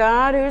my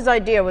God, whose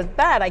idea was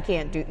that? I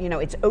can't do,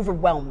 it's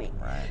overwhelming.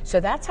 Right. So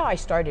that's how I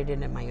started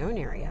it in my own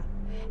area.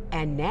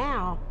 And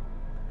now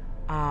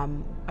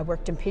I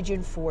worked in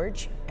Pigeon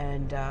Forge,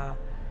 and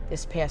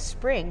this past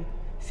spring,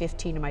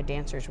 15 of my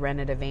dancers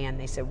rented a van.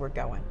 They said, we're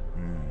going.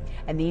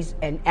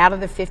 And out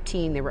of the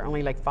 15, there were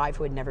only like 5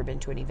 who had never been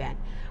to an event.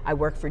 I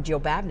worked for Jill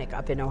Babnick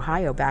up in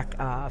Ohio back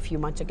a few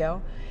months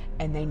ago,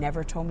 and they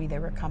never told me they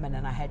were coming.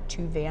 And I had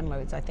 2 van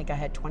loads. I think I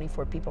had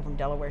 24 people from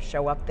Delaware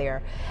show up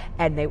there,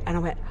 and I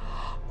went,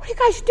 what are you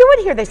guys doing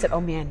here? They said,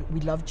 oh man, we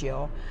love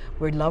Jill.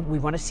 We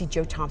want to see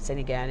Joe Thompson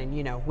again,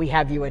 and we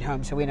have you at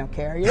home, so we don't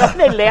care.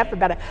 They laugh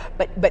about it,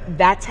 but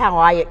that's how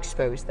I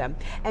expose them.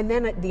 And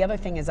then the other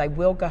thing is, I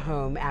will go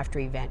home after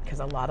event, because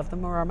a lot of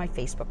them are on my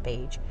Facebook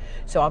page.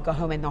 So I'll go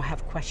home and they'll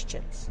have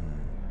questions.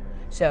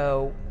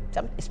 So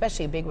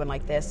especially a big one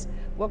like this,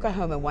 we'll go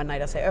home and one night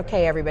I'll say,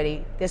 okay,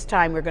 everybody, this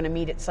time we're going to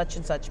meet at such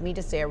and such, meet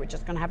us there. We're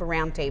just going to have a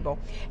round table.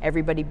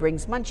 Everybody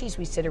brings munchies.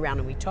 We sit around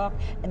and we talk,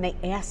 and they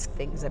ask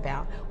things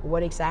about,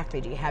 what exactly,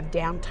 do you have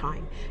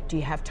downtime? Do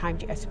you have time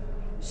to,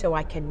 so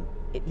I can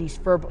at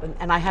least verbal,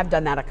 and I have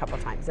done that a couple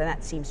of times, and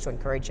that seems to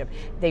encourage them.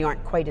 They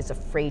aren't quite as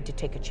afraid to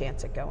take a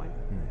chance at going.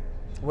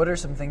 What are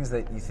some things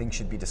that you think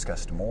should be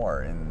discussed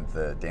more in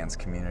the dance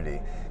community?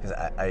 Because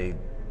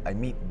I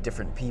meet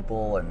different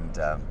people,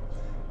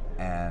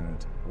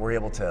 and we're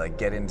able to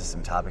get into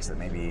some topics that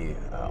maybe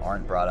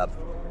aren't brought up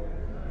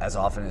as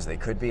often as they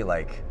could be,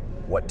 like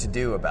what to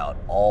do about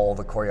all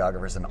the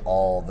choreographers and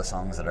all the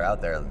songs that are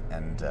out there,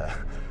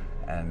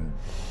 and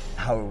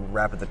how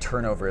rapid the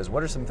turnover is.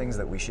 What are some things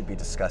that we should be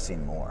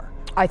discussing more?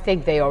 I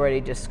think they already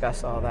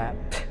discuss all that.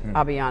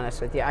 I'll be honest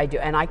with you, I do.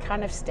 And I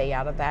kind of stay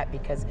out of that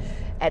because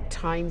at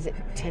times it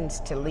tends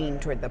to lean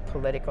toward the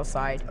political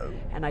side,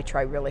 and I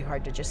try really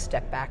hard to just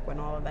step back when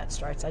all of that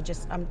starts.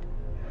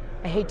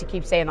 I hate to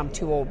keep saying I'm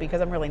too old,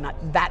 because I'm really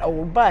not that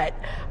old, but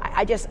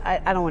I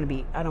don't want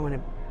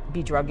to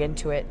be drug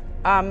into it.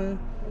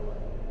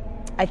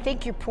 I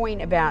think your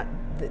point about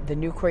the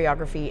new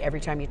choreography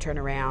every time you turn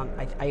around,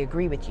 I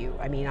agree with you.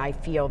 I mean, I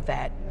feel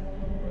that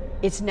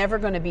it's never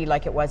going to be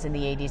like it was in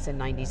the 80s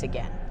and 90s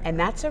again. And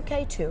that's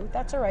okay too.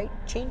 That's all right.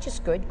 Change is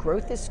good.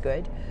 Growth is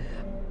good.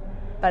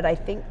 But I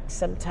think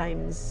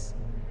sometimes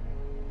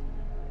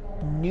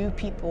new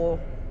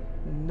people,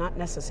 not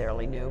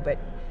necessarily new, but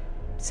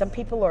some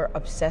people are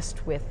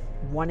obsessed with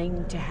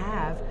wanting to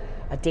have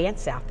a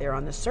dance out there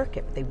on the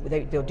circuit.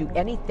 They'll do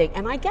anything,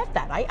 and I get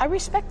that. I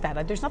respect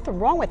that. There's nothing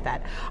wrong with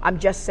that. I'm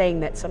just saying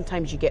that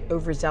sometimes you get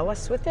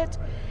overzealous with it,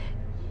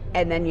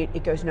 and then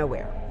it goes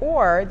nowhere.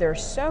 Or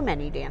there's so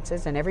many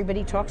dances, and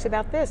everybody talks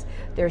about this.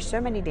 There's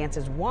so many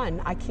dances. One,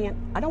 I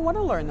don't want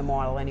to learn the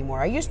model anymore.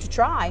 I used to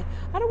try.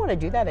 I don't want to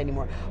do that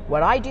anymore.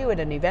 What I do at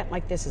an event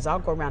like this is I'll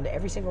go around to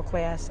every single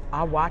class.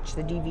 I'll watch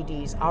the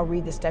DVDs. I'll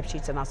read the step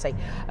sheets, and I'll say,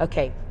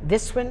 okay,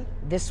 this one,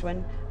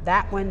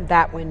 that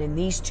one, and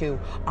these 2,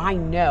 I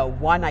know,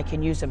 1, I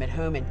can use them at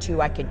home, and 2,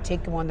 I can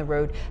take them on the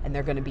road, and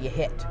they're going to be a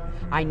hit.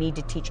 I need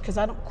to teach, because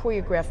I don't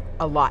choreograph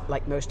a lot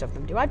like most of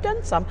them do. I've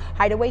done some.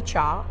 Hideaway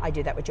Cha, I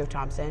did that with Joe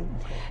Thompson.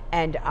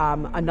 And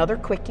another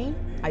quickie,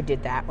 I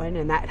did that one,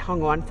 and that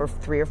hung on for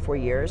 3 or 4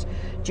 years.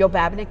 Jill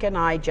Babnick and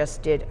I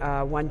just did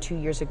one 2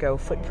 years ago,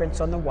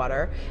 Footprints on the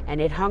Water, and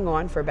it hung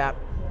on for about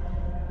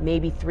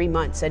maybe 3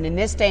 months. And in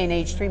this day and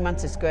age, 3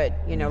 months is good.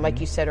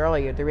 Like you said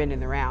earlier, they're in and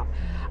they're out.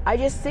 I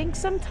just think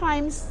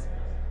sometimes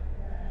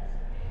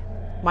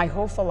my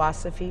whole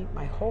philosophy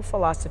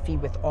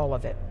with all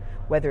of it,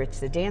 whether it's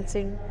the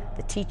dancing,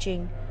 the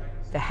teaching,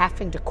 the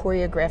having to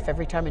choreograph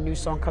every time a new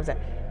song comes out,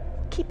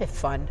 keep it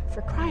fun.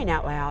 For crying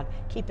out loud,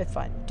 keep it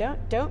fun.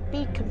 Don't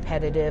be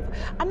competitive.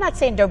 I'm not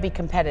saying don't be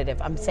competitive.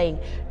 I'm saying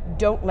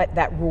don't let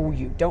that rule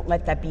you. Don't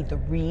let that be the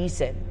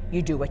reason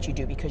you do what you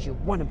do because you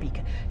want to be.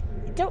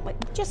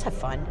 Just have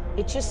fun.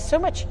 It's just so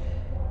much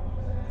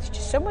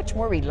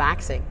more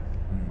relaxing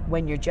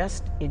when you're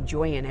just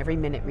enjoying every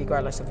minute,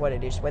 regardless of what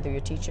it is, whether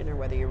you're teaching or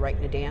whether you're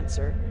writing a dance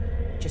or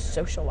just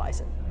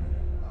socializing.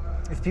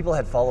 If people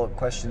had follow-up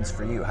questions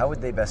for you, how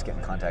would they best get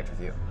in contact with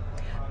you?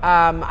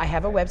 I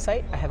have a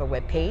website, I have a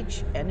web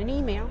page, and an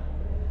email.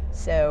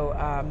 So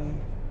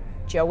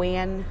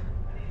Joanne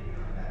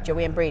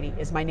Brady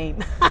is my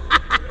name.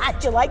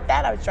 Did you like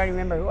that? I was trying to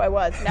remember who I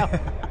was. No.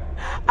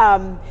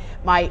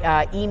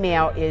 My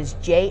email is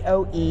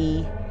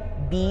joebrady,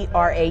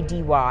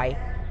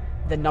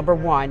 the number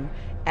 1,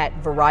 at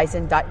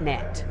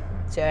verizon.net.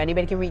 So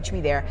anybody can reach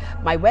me there.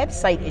 My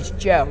website is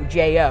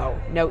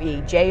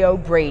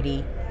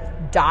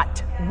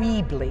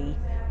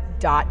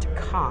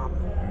joebrady.weebly.com.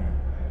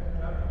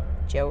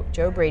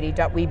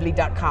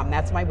 joebrady.weebly.com.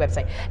 That's my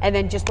website. And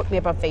then just look me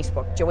up on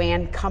Facebook.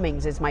 Joanne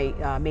Cummings is my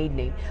maiden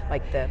name,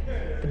 like the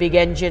big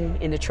engine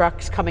in the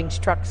trucks, Cummings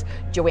trucks.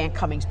 Joanne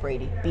Cummings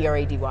Brady,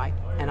 Brady,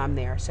 and I'm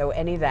there. So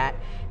any of that.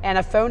 And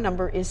a phone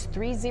number is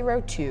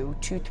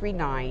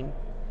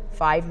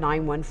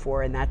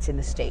 302-239-5914, and that's in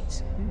the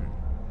States.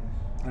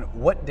 And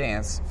what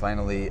dance,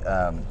 finally,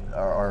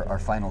 our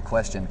final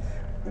question,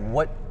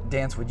 what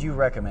dance would you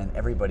recommend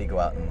everybody go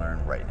out and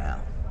learn right now?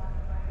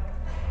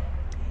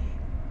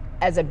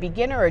 As a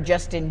beginner or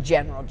just in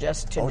general,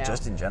 just to know?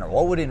 Just in general.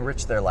 What would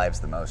enrich their lives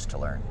the most to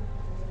learn?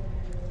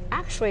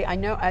 Actually, I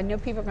know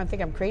people are going to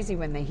think I'm crazy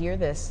when they hear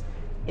this,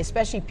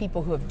 especially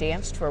people who have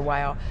danced for a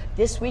while.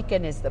 This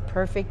weekend is the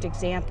perfect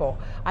example.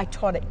 I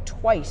taught it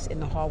twice in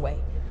the hallway.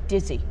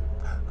 Dizzy.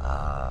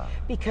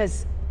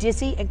 Because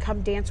Dizzy and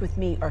Come Dance With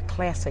Me are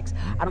classics.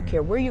 I don't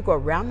care where you go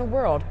around the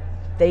world,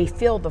 they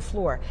fill the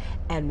floor.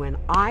 And when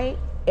I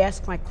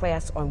ask my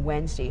class on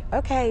Wednesday,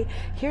 okay,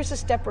 here's a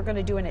step we're going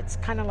to do, and it's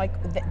kind of like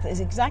the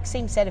exact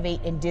same set of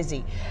 8 in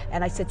Dizzy.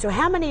 And I said, so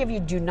how many of you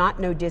do not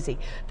know Dizzy?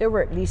 There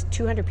were at least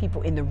 200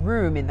 people in the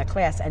room in the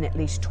class, and at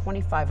least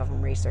 25 of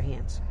them raised their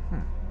hands.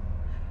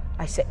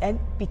 I said, and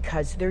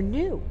because they're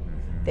new.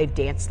 They've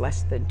danced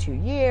less than 2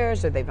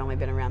 years, or they've only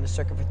been around the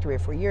circuit for 3 or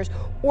 4 years,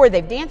 or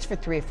they've danced for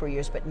 3 or 4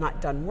 years but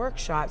not done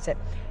workshops that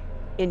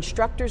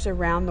instructors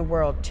around the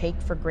world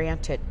take for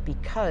granted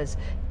because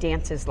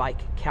dances like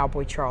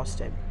Cowboy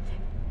Charleston,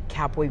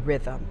 Cowboy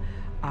Rhythm,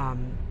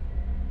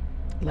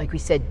 like we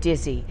said,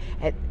 Dizzy,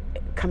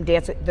 Come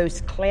Dance With,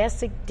 those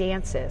classic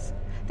dances,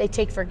 they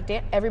take for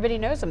everybody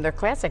knows them. They're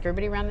classic.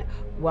 Everybody around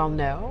well,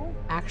 no,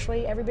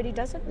 actually everybody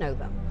doesn't know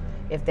them.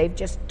 If they've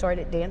just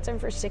started dancing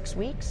for 6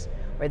 weeks,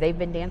 or they've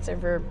been dancing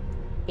for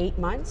 8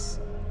 months,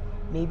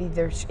 maybe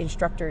their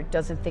instructor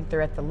doesn't think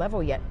they're at the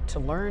level yet to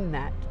learn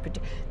that.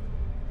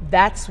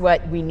 That's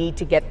what we need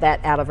to get that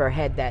out of our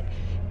head, that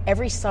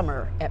every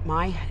summer at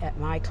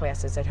my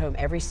classes at home,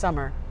 every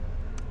summer,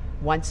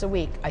 once a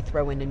week, I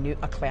throw in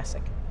a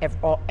classic.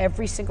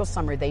 Every single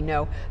summer, they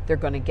know they're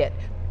going to get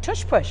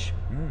tush push.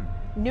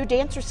 New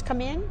dancers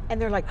come in,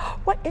 and they're like, oh,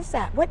 what is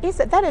that? What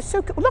is it? That is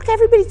so cool. Look,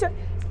 everybody's doing.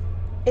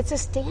 It's a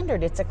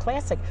standard. It's a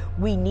classic.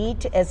 We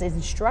need to, as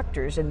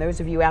instructors, and those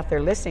of you out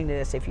there listening to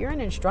this, if you're an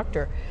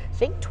instructor,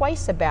 think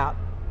twice about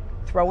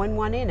throwing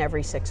one in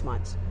every 6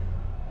 months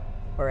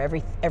or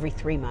every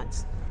 3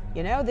 months.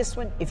 You know, this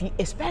one,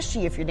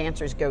 especially if your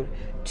dancers go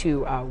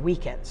to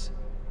weekends.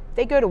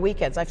 They go to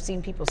weekends. I've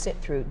seen people sit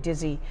through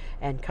Dizzy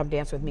and Come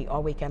Dance With Me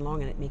all weekend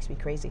long, and it makes me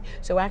crazy.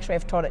 So actually,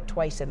 I've taught it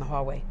twice in the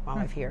hallway while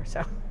I'm here.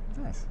 So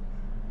nice.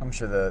 I'm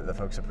sure the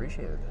folks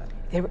appreciated that.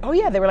 They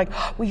were like,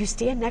 oh, will you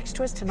stand next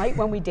to us tonight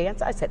when we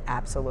dance? I said,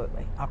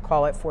 absolutely. I'll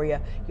call it for you.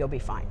 You'll be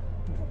fine.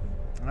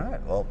 All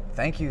right. Well,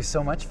 thank you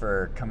so much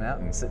for coming out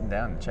and sitting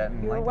down and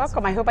chatting. You're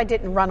welcome. I hope I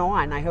didn't run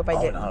on. I hope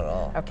I didn't. Not at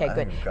all. Okay,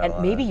 good. And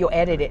maybe you'll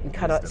edit it and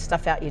cut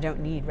stuff out you don't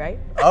need, right?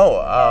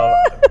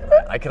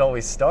 I could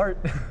always start.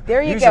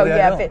 There you go.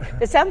 Yeah.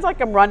 If it sounds like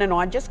I'm running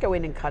on, just go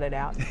in and cut it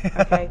out.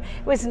 Okay.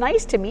 It was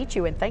nice to meet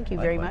you, and thank you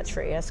very much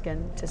for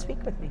asking to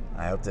speak with me.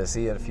 I hope to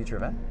see you at a future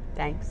event.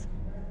 Thanks.